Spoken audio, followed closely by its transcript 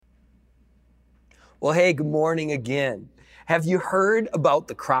Well, hey, good morning again. Have you heard about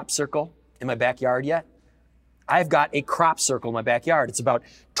the crop circle in my backyard yet? I've got a crop circle in my backyard. It's about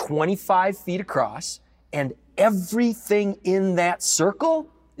 25 feet across, and everything in that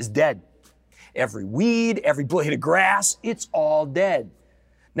circle is dead. Every weed, every blade of grass, it's all dead.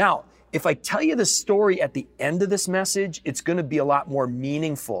 Now, if I tell you the story at the end of this message, it's going to be a lot more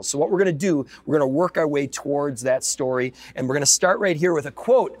meaningful. So what we're going to do, we're going to work our way towards that story, and we're going to start right here with a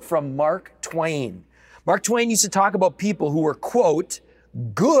quote from Mark Twain. Mark Twain used to talk about people who were, quote,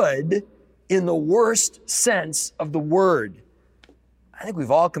 good in the worst sense of the word. I think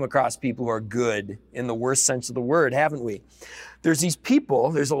we've all come across people who are good in the worst sense of the word, haven't we? There's these people,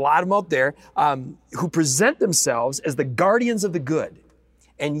 there's a lot of them out there, who present themselves as the guardians of the good.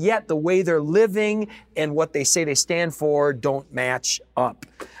 And yet the way they're living and what they say they stand for don't match up.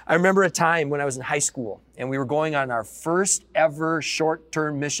 I remember a time when I was in high school and we were going on our first ever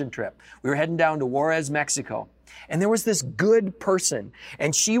short-term mission trip. We were heading down to Juarez, Mexico. And there was this good person,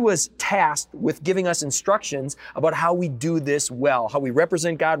 and she was tasked with giving us instructions about how we do this well, how we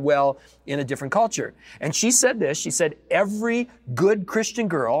represent God well in a different culture. And she said this, she said, every good Christian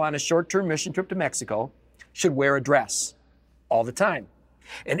girl on a short-term mission trip to Mexico should wear a dress all the time.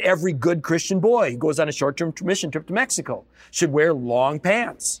 And every good Christian boy who goes on a short-term mission trip to Mexico should wear long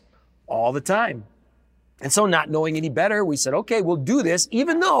pants all the time. And so not knowing any better, we said, okay, we'll do this,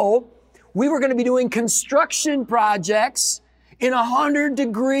 even though we were going to be doing construction projects in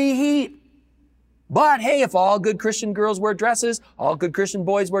 100-degree heat. But hey, if all good Christian girls wear dresses, all good Christian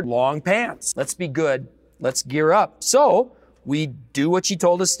boys wear long pants. Let's be good. Let's gear up. So we do what she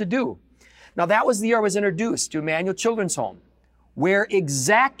told us to do. Now that was the year I was introduced to Emmanuel Children's Home, where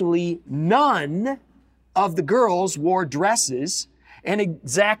exactly none of the girls wore dresses and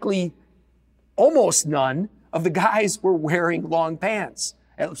exactly almost none of the guys were wearing long pants,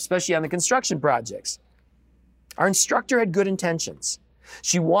 especially on the construction projects. Our instructor had good intentions.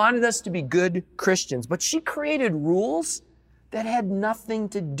 She wanted us to be good Christians, but she created rules that had nothing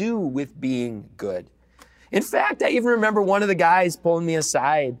to do with being good. In fact, I even remember one of the guys pulling me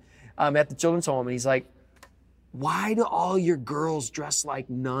aside at the children's home, and he's like, "Why do all your girls dress like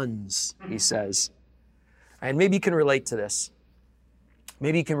nuns?" he says. And maybe you can relate to this.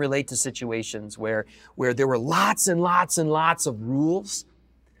 Maybe you can relate to situations where there were lots and lots and lots of rules,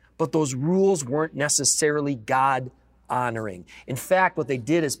 but those rules weren't necessarily God-honoring. In fact, what they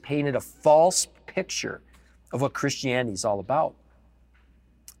did is painted a false picture of what Christianity is all about.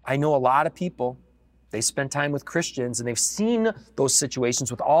 I know a lot of people, they spend time with Christians and they've seen those situations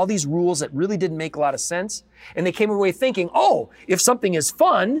with all these rules that really didn't make a lot of sense. And they came away thinking, oh, if something is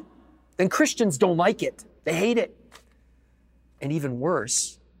fun, then Christians don't like it. They hate it. And even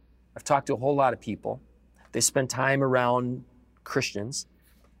worse, I've talked to a whole lot of people. They spend time around Christians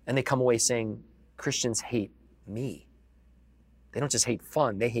and they come away saying, Christians hate me. They don't just hate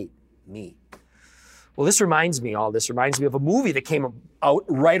fun, they hate me. Well, this reminds me of a movie that came out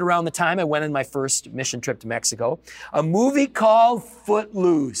right around the time I went on my first mission trip to Mexico. A movie called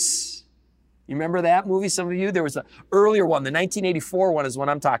Footloose. You remember that movie, some of you? There was an earlier one, the 1984 one is what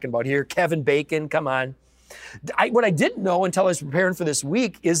I'm talking about here. Kevin Bacon, come on. What I didn't know until I was preparing for this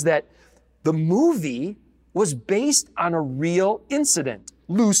week is that the movie was based on a real incident,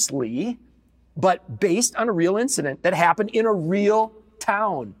 loosely, but based on a real incident that happened in a real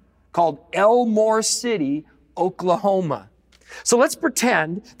town called Elmore City, Oklahoma. So let's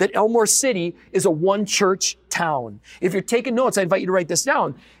pretend that Elmore City is a one-church town. If you're taking notes, I invite you to write this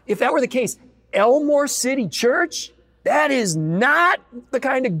down. If that were the case, Elmore City Church, that is not the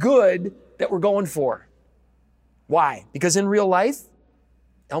kind of good that we're going for. Why? Because in real life,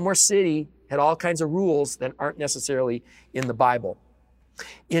 Elmore City had all kinds of rules that aren't necessarily in the Bible.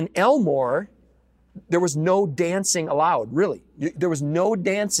 In Elmore, there was no dancing allowed, really. There was no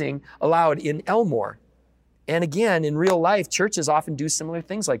dancing allowed in Elmore. And again, in real life, churches often do similar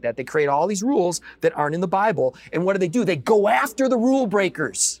things like that. They create all these rules that aren't in the Bible. And what do? They go after the rule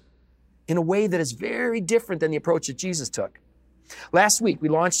breakers in a way that is very different than the approach that Jesus took. Last week, we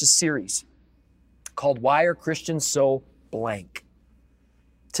launched a series called Why Are Christians So Blank?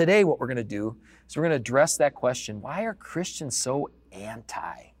 Today, what we're going to do is we're going to address that question. Why are Christians so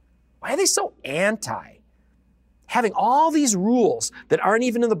anti? Why are they so anti? Having all these rules that aren't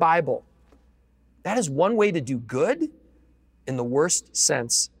even in the Bible. That is one way to do good in the worst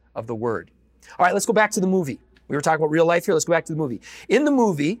sense of the word. All right, let's go back to the movie. We were talking about real life here. Let's go back to the movie. In the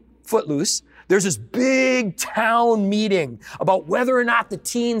movie, Footloose, there's this big town meeting about whether or not the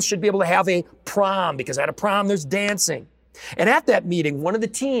teens should be able to have a prom, because at a prom there's dancing. And at that meeting, one of the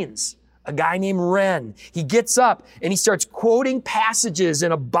teens, a guy named Ren. He gets up and he starts quoting passages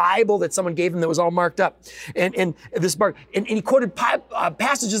in a Bible that someone gave him that was all marked up. And he quoted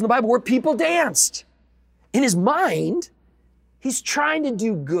passages in the Bible where people danced. In his mind, he's trying to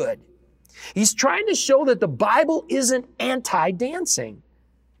do good. He's trying to show that the Bible isn't anti-dancing.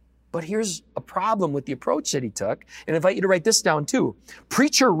 But here's a problem with the approach that he took. And I invite you to write this down too.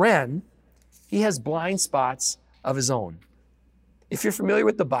 Preacher Ren, he has blind spots of his own. If you're familiar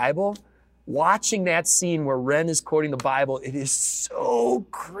with the Bible, watching that scene where Ren is quoting the Bible, it is so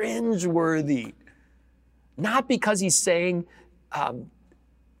cringeworthy. Not because he's saying,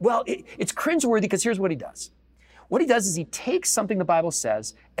 it's cringeworthy because here's what he does. What he does is he takes something the Bible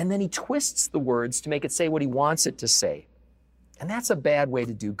says and then he twists the words to make it say what he wants it to say. And that's a bad way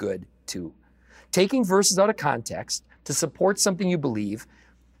to do good too. Taking verses out of context to support something you believe,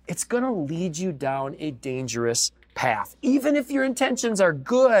 it's going to lead you down a dangerous path, even if your intentions are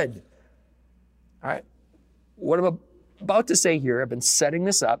good. All right, what I'm about to say here, I've been setting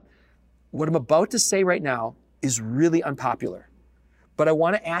this up. What I'm about to say right now is really unpopular. But I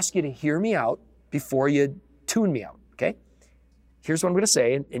want to ask you to hear me out before you tune me out, okay? Here's what I'm going to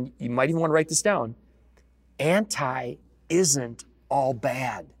say, and you might even want to write this down. Anti isn't all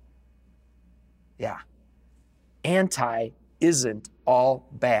bad. Yeah. Anti isn't all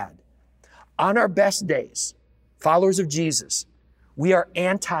bad. On our best days, followers of Jesus, we are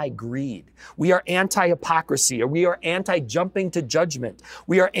anti-greed. We are anti-hypocrisy, or we are anti-jumping to judgment.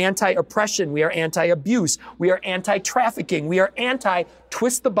 We are anti-oppression. We are anti-abuse. We are anti-trafficking. We are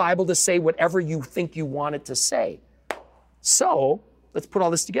anti-twist the Bible to say whatever you think you want it to say. So let's put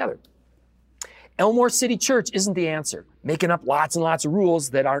all this together. Elmore City Church isn't the answer, making up lots and lots of rules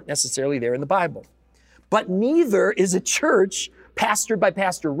that aren't necessarily there in the Bible. But neither is a church pastored by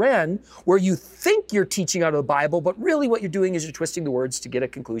Pastor Ren, where you think you're teaching out of the Bible, but really what you're doing is you're twisting the words to get a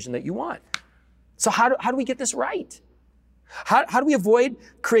conclusion that you want. So how do we get this right? How do we avoid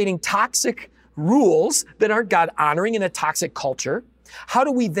creating toxic rules that aren't God-honoring in a toxic culture? How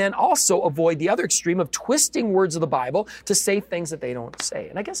do we then also avoid the other extreme of twisting words of the Bible to say things that they don't say?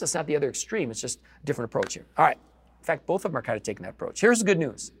 And I guess it's not the other extreme, it's just a different approach here. All right. In fact, both of them are kind of taking that approach. Here's the good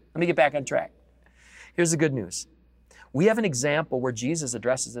news. Let me get back on track. Here's the good news. We have an example where Jesus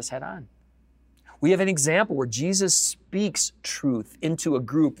addresses this head on. We have an example where Jesus speaks truth into a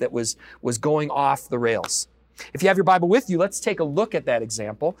group that was going off the rails. If you have your Bible with you, let's take a look at that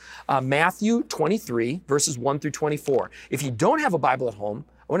example. Matthew 23, verses 1 through 24. If you don't have a Bible at home,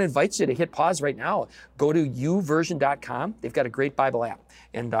 I want to invite you to hit pause right now. Go to youversion.com. They've got a great Bible app,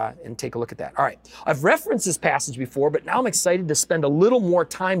 and take a look at that. All right. I've referenced this passage before, but now I'm excited to spend a little more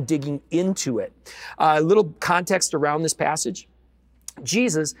time digging into it. A little context around this passage.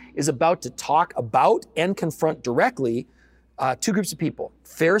 Jesus is about to talk about and confront directly two groups of people,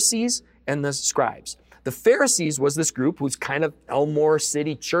 Pharisees and the scribes. The Pharisees was this group who's kind of Elmore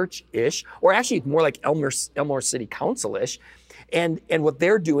City Church-ish, or actually more like Elmore City Council-ish. And what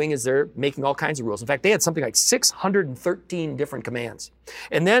they're doing is they're making all kinds of rules. In fact, they had something like 613 different commands.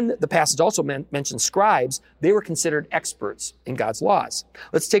 And then the passage also mentions scribes. They were considered experts in God's laws.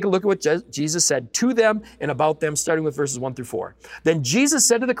 Let's take a look at what Jesus said to them and about them, starting with verses 1 through 4. Then Jesus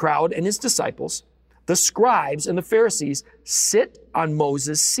said to the crowd and his disciples, the scribes and the Pharisees sit on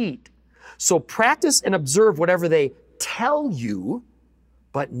Moses' seat. So practice and observe whatever they tell you,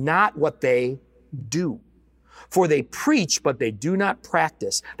 but not what they do. For they preach, but they do not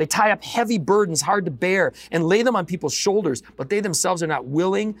practice. They tie up heavy burdens hard to bear and lay them on people's shoulders, but they themselves are not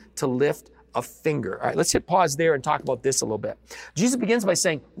willing to lift a finger. All right, let's hit pause there and talk about this a little bit. Jesus begins by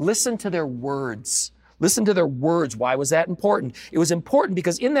saying, listen to their words. Listen to their words. Why was that important? It was important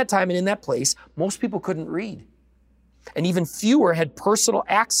because in that time and in that place, most people couldn't read. And even fewer had personal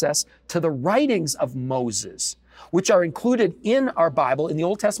access to the writings of Moses, which are included in our Bible in the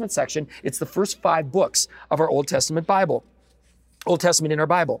Old Testament section. It's the first 5 books of our Old Testament Bible. Old Testament in our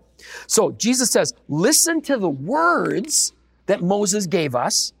Bible. So Jesus says, listen to the words that Moses gave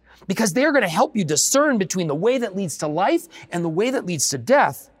us, because they're going to help you discern between the way that leads to life and the way that leads to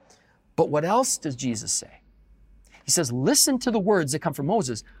death. But what else does Jesus say? He says, listen to the words that come from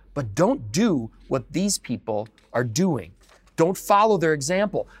Moses, but don't do what these people are doing. Don't follow their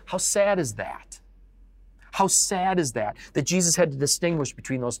example. How sad is that? How sad is that Jesus had to distinguish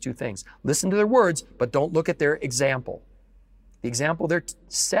between those two things? Listen to their words, but don't look at their example. The example they're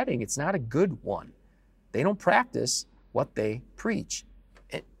setting, it's not a good one. They don't practice what they preach.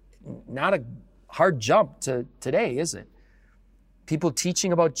 Not a hard jump to today, is it? People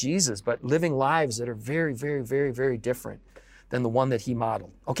teaching about Jesus, but living lives that are very, very, very, very different than the one that he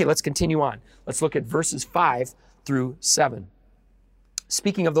modeled. Okay, let's continue on. Let's look at verses 5 through 7.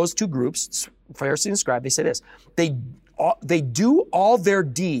 speaking of those two groups, Pharisee and scribe, they say this, they do all their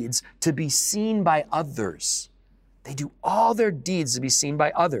deeds to be seen by others. They do all their deeds to be seen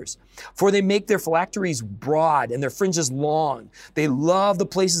by others. For they make their phylacteries broad and their fringes long. They love the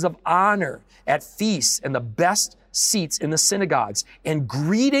places of honor at feasts and the best seats in the synagogues and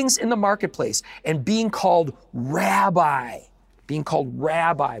greetings in the marketplace and being called rabbi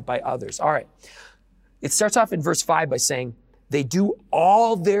by others. All right. It starts off in verse 5 by saying, they do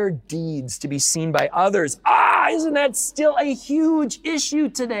all their deeds to be seen by others. Isn't that still a huge issue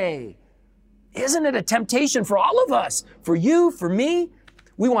today? Isn't it a temptation for all of us? For you, for me?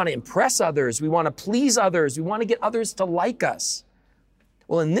 We want to impress others. We want to please others. We want to get others to like us.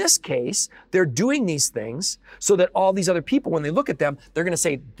 Well, in this case, they're doing these things so that all these other people, when they look at them, they're going to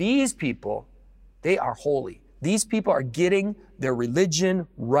say, these people, they are holy. These people are getting their religion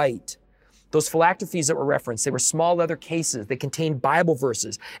right. Those phylacteries that were referenced, they were small leather cases. They contained Bible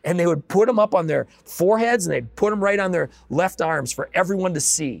verses, and they would put them up on their foreheads, and they'd put them right on their left arms for everyone to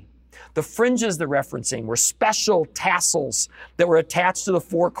see. The fringes they're referencing were special tassels that were attached to the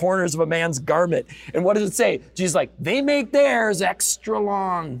four corners of a man's garment. And what does it say? Jesus is like, they make theirs extra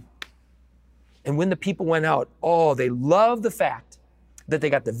long. And when the people went out, they loved the fact that they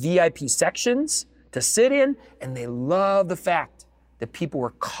got the VIP sections to sit in, and they loved the fact that people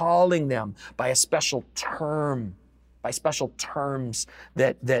were calling them by a special term, by special terms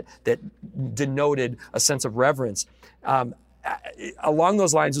that denoted a sense of reverence. Along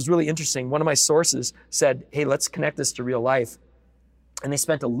those lines, it was really interesting. One of my sources said, hey, let's connect this to real life. And they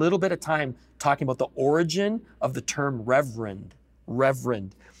spent a little bit of time talking about the origin of the term reverend.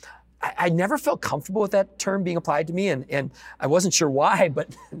 I never felt comfortable with that term being applied to me, and I wasn't sure why,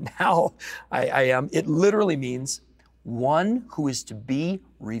 but now I am. It literally means one who is to be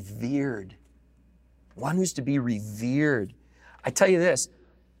revered. One who's to be revered. I tell you this,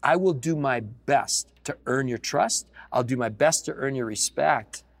 I will do my best to earn your trust. I'll do my best to earn your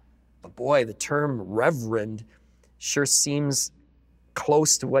respect. But boy, the term reverend sure seems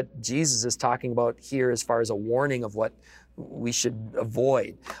close to what Jesus is talking about here as far as a warning of what we should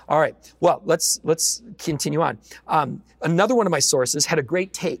avoid. All right, well, let's continue on. Another one of my sources had a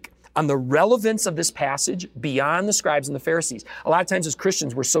great take on the relevance of this passage beyond the scribes and the Pharisees. A lot of times as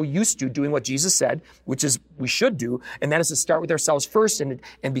Christians, we're so used to doing what Jesus said, which is we should do, and that is to start with ourselves first. And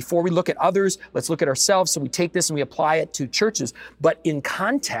before we look at others, let's look at ourselves. So we take this and we apply it to churches. But in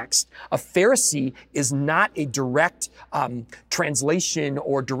context, a Pharisee is not a direct translation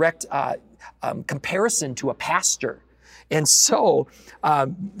or direct comparison to a pastor. And so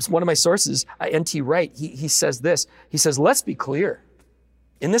one of my sources, N.T. Wright, he says this. He says, let's be clear.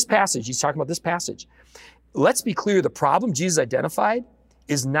 In this passage, he's talking about this passage. Let's be clear, the problem Jesus identified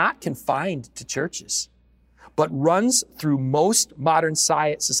is not confined to churches, but runs through most modern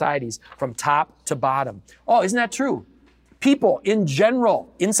societies from top to bottom. Oh, isn't that true? People in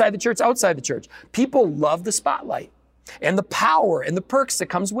general, inside the church, outside the church, people love the spotlight and the power and the perks that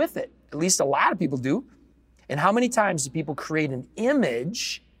comes with it. At least a lot of people do. And how many times do people create an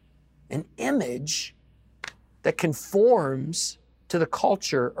image that conforms to the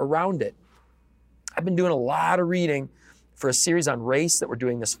culture around it? I've been doing a lot of reading for a series on race that we're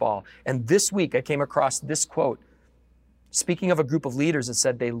doing this fall. And this week I came across this quote. Speaking of a group of leaders, it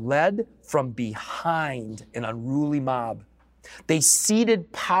said they led from behind an unruly mob. They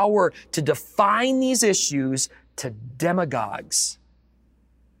ceded power to define these issues to demagogues.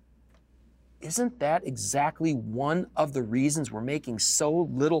 Isn't that exactly one of the reasons we're making so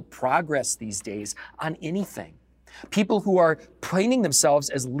little progress these days on anything? People who are painting themselves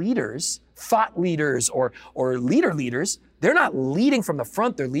as leaders, thought leaders or leaders, they're not leading from the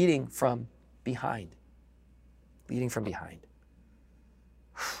front, they're leading from behind. Leading from behind.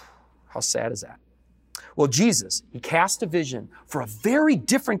 How sad is that? Well, Jesus, he cast a vision for a very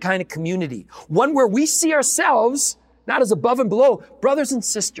different kind of community, one where we see ourselves not as above and below, brothers and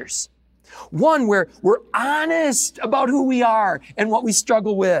sisters. One where we're honest about who we are and what we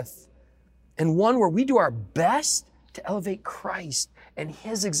struggle with. And one where we do our best to elevate Christ and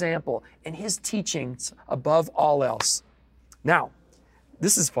his example and his teachings above all else. Now,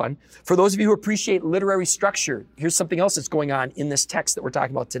 this is fun. For those of you who appreciate literary structure, here's something else that's going on in this text that we're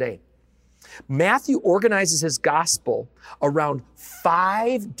talking about today. Matthew organizes his gospel around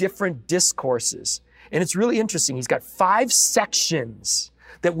 5 different discourses. And it's really interesting. He's got 5 sections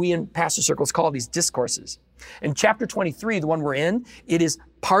that we in pastor circles call these discourses. In chapter 23, the one we're in, it is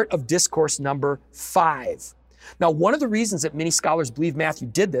part of discourse number 5. Now, one of the reasons that many scholars believe Matthew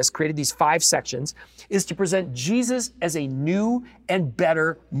did this, created these 5 sections, is to present Jesus as a new and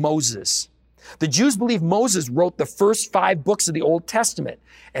better Moses. The Jews believe Moses wrote the first 5 books of the Old Testament.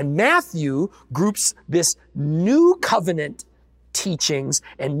 And Matthew groups this new covenant teachings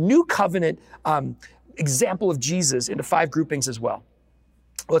and new covenant example of Jesus into 5 groupings as well.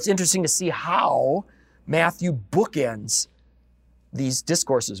 Well, it's interesting to see how Matthew bookends these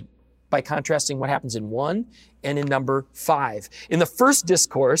discourses by contrasting what happens in 1 and in number 5. In the first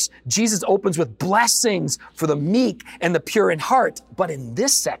discourse, Jesus opens with blessings for the meek and the pure in heart. But in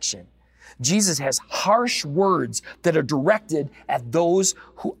this section, Jesus has harsh words that are directed at those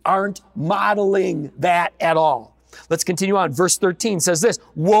who aren't modeling that at all. Let's continue on. Verse 13 says this,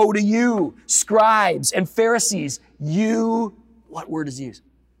 "Woe to you, scribes and Pharisees, you," what word is used?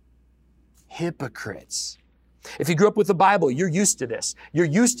 "Hypocrites." If you grew up with the Bible, you're used to this. You're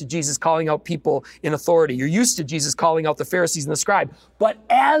used to Jesus calling out people in authority. You're used to Jesus calling out the Pharisees and the scribe. But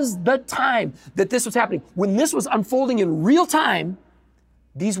as the time that this was happening, when this was unfolding in real time,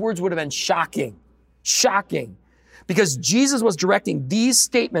 these words would have been shocking, because Jesus was directing these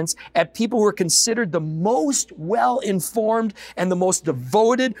statements at people who were considered the most well-informed and the most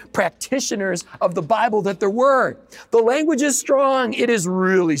devoted practitioners of the Bible that there were. The language is strong. It is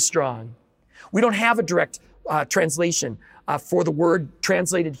really strong. We don't have a direct translation for the word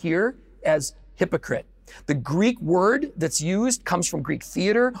translated here as hypocrite. The Greek word that's used comes from Greek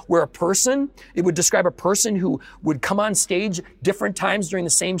theater, where it would describe a person who would come on stage different times during the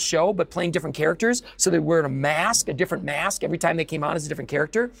same show, but playing different characters. So they were a different mask every time they came on as a different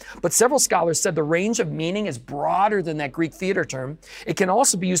character. But several scholars said the range of meaning is broader than that Greek theater term. It can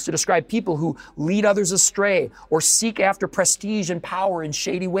also be used to describe people who lead others astray, or seek after prestige and power in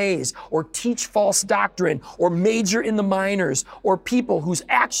shady ways, or teach false doctrine, or major in the minors, or people whose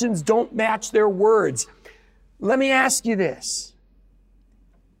actions don't match their words. Let me ask you this.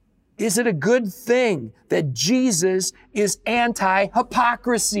 Is it a good thing that Jesus is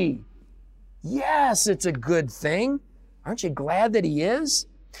anti-hypocrisy? Yes, it's a good thing. Aren't you glad that he is?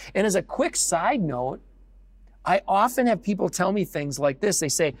 And as a quick side note, I often have people tell me things like this. They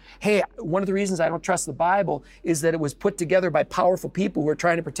say, hey, one of the reasons I don't trust the Bible is that it was put together by powerful people who are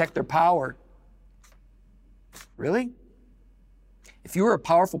trying to protect their power. Really? If you were a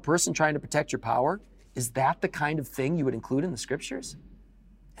powerful person trying to protect your power, is that the kind of thing you would include in the scriptures?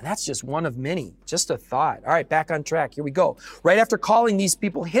 And that's just one of many, just a thought. All right, back on track. Here we go. Right after calling these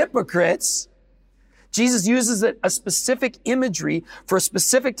people hypocrites, Jesus uses a specific imagery for a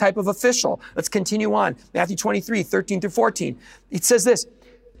specific type of official. Let's continue on. Matthew 23, 13 through 14. It says this,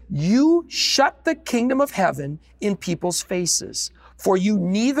 "You shut the kingdom of heaven in people's faces, for you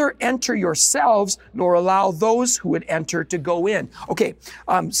neither enter yourselves nor allow those who would enter to go in." Okay,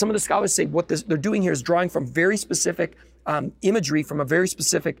 some of the scholars say what they're doing here is drawing from very specific imagery from a very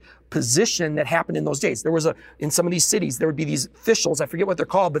specific position that happened in those days. There was in some of these cities, there would be these officials, I forget what they're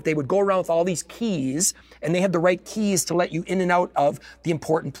called, but they would go around with all these keys, and they had the right keys to let you in and out of the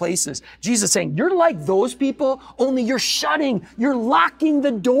important places. Jesus is saying, you're like those people, only you're locking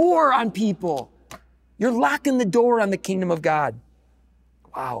the door on people. You're locking the door on the kingdom of God.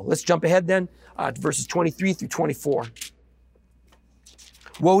 Wow, let's jump ahead then to verses 23 through 24.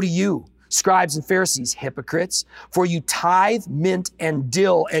 "Woe to you, scribes and Pharisees, hypocrites, for you tithe mint and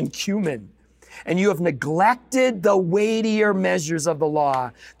dill and cumin, and you have neglected the weightier measures of the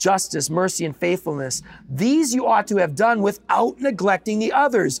law, justice, mercy, and faithfulness. These you ought to have done without neglecting the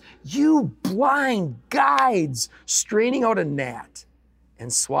others. You blind guides, straining out a gnat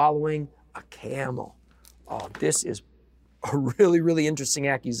and swallowing a camel." Oh, this is a really, really interesting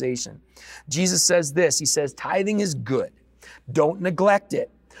accusation. Jesus says this, he says, tithing is good. Don't neglect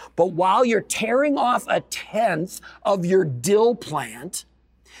it. But while you're tearing off 1/10 of your dill plant,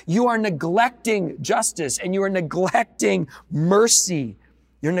 you are neglecting justice and you are neglecting mercy.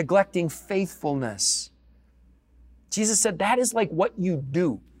 You're neglecting faithfulness. Jesus said that is like what you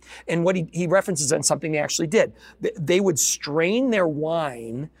do. And what he references on something they actually did. They would strain their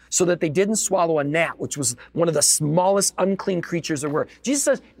wine so that they didn't swallow a gnat, which was one of the smallest unclean creatures there were. Jesus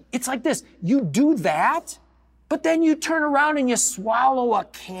says, it's like this. You do that, but then you turn around and you swallow a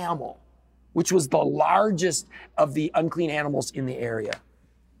camel, which was the largest of the unclean animals in the area.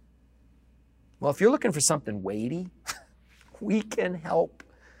 Well, if you're looking for something weighty, we can help.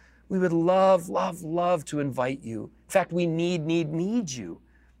 We would love, love, love to invite you. In fact, we need you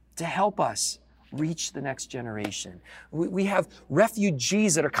to help us reach the next generation. We have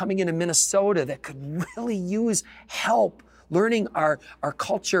refugees that are coming into Minnesota that could really use help learning our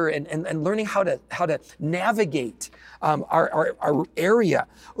culture and learning how to navigate our area.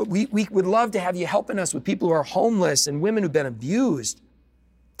 We would love to have you helping us with people who are homeless and women who've been abused,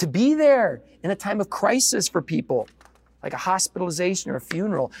 to be there in a time of crisis for people. like a hospitalization or a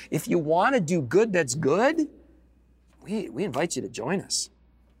funeral. If you want to do good that's good, we invite you to join us.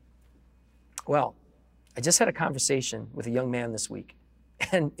 Well, I just had a conversation with a young man this week.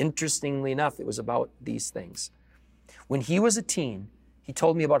 And interestingly enough, it was about these things. When he was a teen, he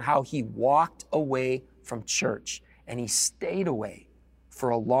told me about how he walked away from church and he stayed away for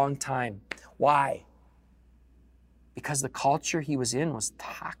a long time. Why? Because the culture he was in was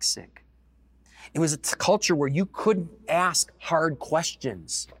toxic. It was a culture where you couldn't ask hard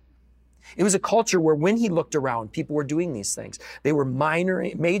questions. It was a culture where when he looked around, people were doing these things. They were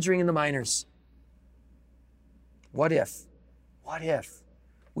majoring in the minors. What if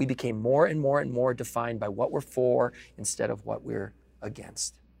we became more and more and more defined by what we're for instead of what we're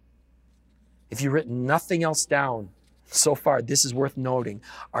against? If you've written nothing else down so far, this is worth noting.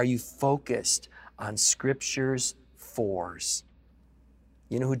 Are you focused on Scripture's fours?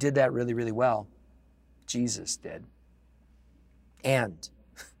 You know who did that really, really well? Jesus did. And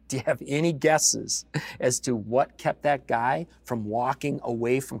do you have any guesses as to what kept that guy from walking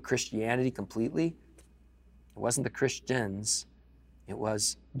away from Christianity completely? It wasn't the Christians. It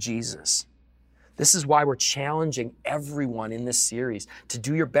was Jesus. This is why we're challenging everyone in this series to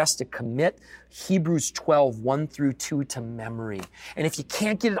do your best to commit Hebrews 12, 1 through 2 to memory. And if you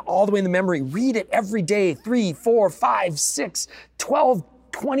can't get it all the way in the memory, read it every day, 3, 4, 5, 6, 12,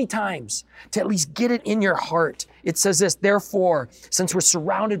 20 times to at least get it in your heart. It says this, therefore, since we're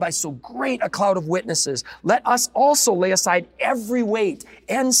surrounded by so great a cloud of witnesses, let us also lay aside every weight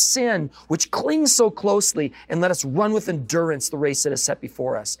and sin which clings so closely, and let us run with endurance the race that is set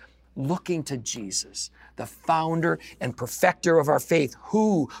before us, looking to Jesus, the founder and perfecter of our faith,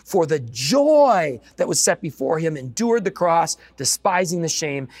 who, for the joy that was set before him, endured the cross, despising the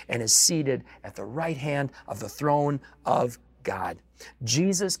shame, and is seated at the right hand of the throne of God.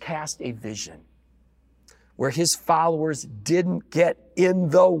 Jesus cast a vision where his followers didn't get in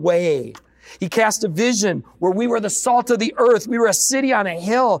the way. He cast a vision where we were the salt of the earth. We were a city on a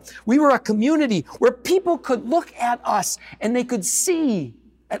hill. We were a community where people could look at us and they could see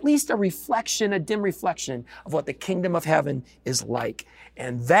at least a reflection, a dim reflection of what the kingdom of heaven is like.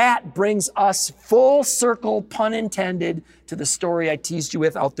 And that brings us full circle, pun intended, to the story I teased you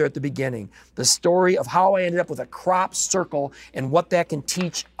with out there at the beginning. The story of how I ended up with a crop circle and what that can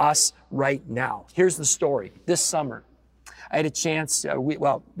teach us right now. Here's the story. This summer, I had a chance,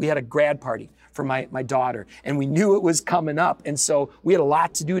 we had a grad party for my daughter, and we knew it was coming up. And so we had a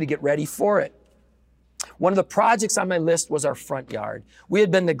lot to do to get ready for it. One of the projects on my list was our front yard. We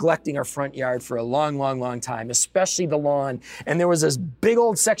had been neglecting our front yard for a long, long, long time, especially the lawn. And there was this big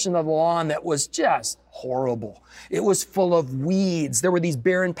old section of the lawn that was just horrible. It was full of weeds. There were these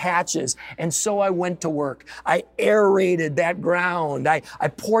barren patches. And so I went to work. I aerated that ground. I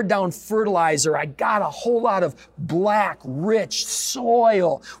poured down fertilizer. I got a whole lot of black, rich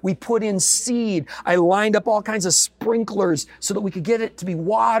soil. We put in seed. I lined up all kinds of sprinklers so that we could get it to be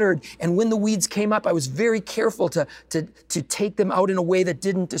watered. And when the weeds came up, I was very careful to take them out in a way that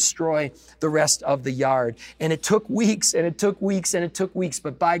didn't destroy the rest of the yard. And it took weeks, and it took weeks, and it took weeks.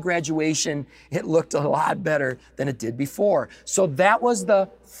 But by graduation, it looked a lot better than it did before. So that was the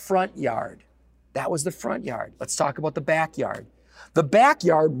front yard. That was the front yard. Let's talk about the backyard. The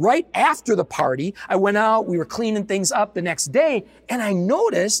backyard, right after the party, I went out, we were cleaning things up the next day, and I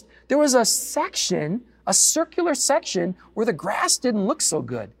noticed there was a section, a circular section, where the grass didn't look so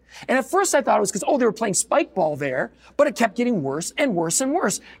good. And at first I thought it was because, they were playing spike ball there, but it kept getting worse and worse and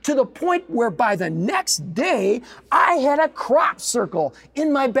worse, to the point where by the next day, I had a crop circle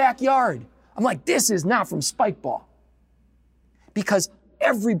in my backyard. I'm like, this is not from spike ball. Because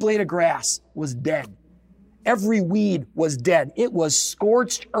every blade of grass was dead. Every weed was dead. It was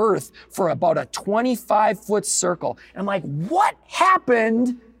scorched earth for about a 25-foot circle. And I'm like, what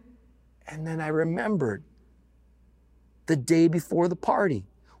happened? And then I remembered the day before the party.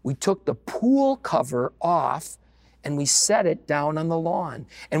 We took the pool cover off and we set it down on the lawn.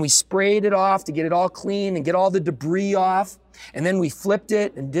 And we sprayed it off to get it all clean and get all the debris off. And then we flipped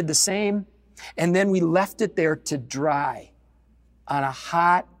it and did the same. And then we left it there to dry on a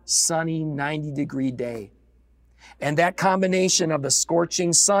hot, sunny, 90-degree day. And that combination of the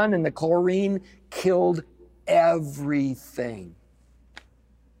scorching sun and the chlorine killed everything.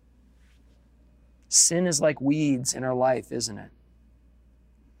 Sin is like weeds in our life, isn't it?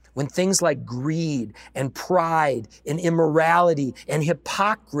 When things like greed and pride and immorality and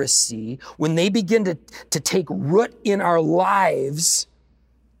hypocrisy, when they begin to take root in our lives,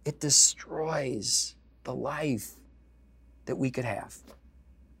 it destroys the life that we could have.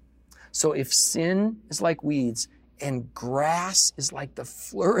 So if sin is like weeds And grass is like the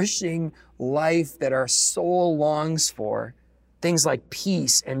flourishing life that our soul longs for. Things like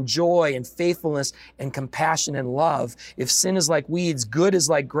peace and joy and faithfulness and compassion and love. If sin is like weeds, good is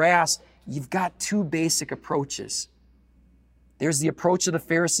like grass. You've got two basic approaches. There's the approach of the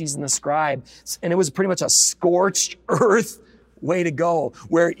Pharisees and the scribes, and it was pretty much a scorched earth way to go,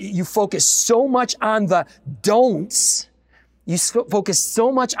 where you focus so much on the don'ts, you focus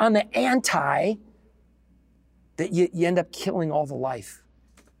so much on the anti, that you end up killing all the life.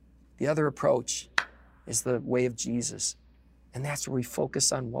 The other approach is the way of Jesus, and that's where we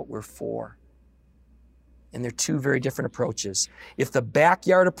focus on what we're for. And they're two very different approaches. If the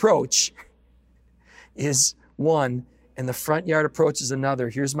backyard approach is one and the front yard approach is another,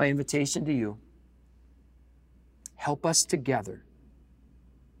 here's my invitation to you. Help us together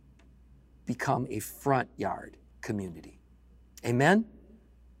become a front yard community. Amen?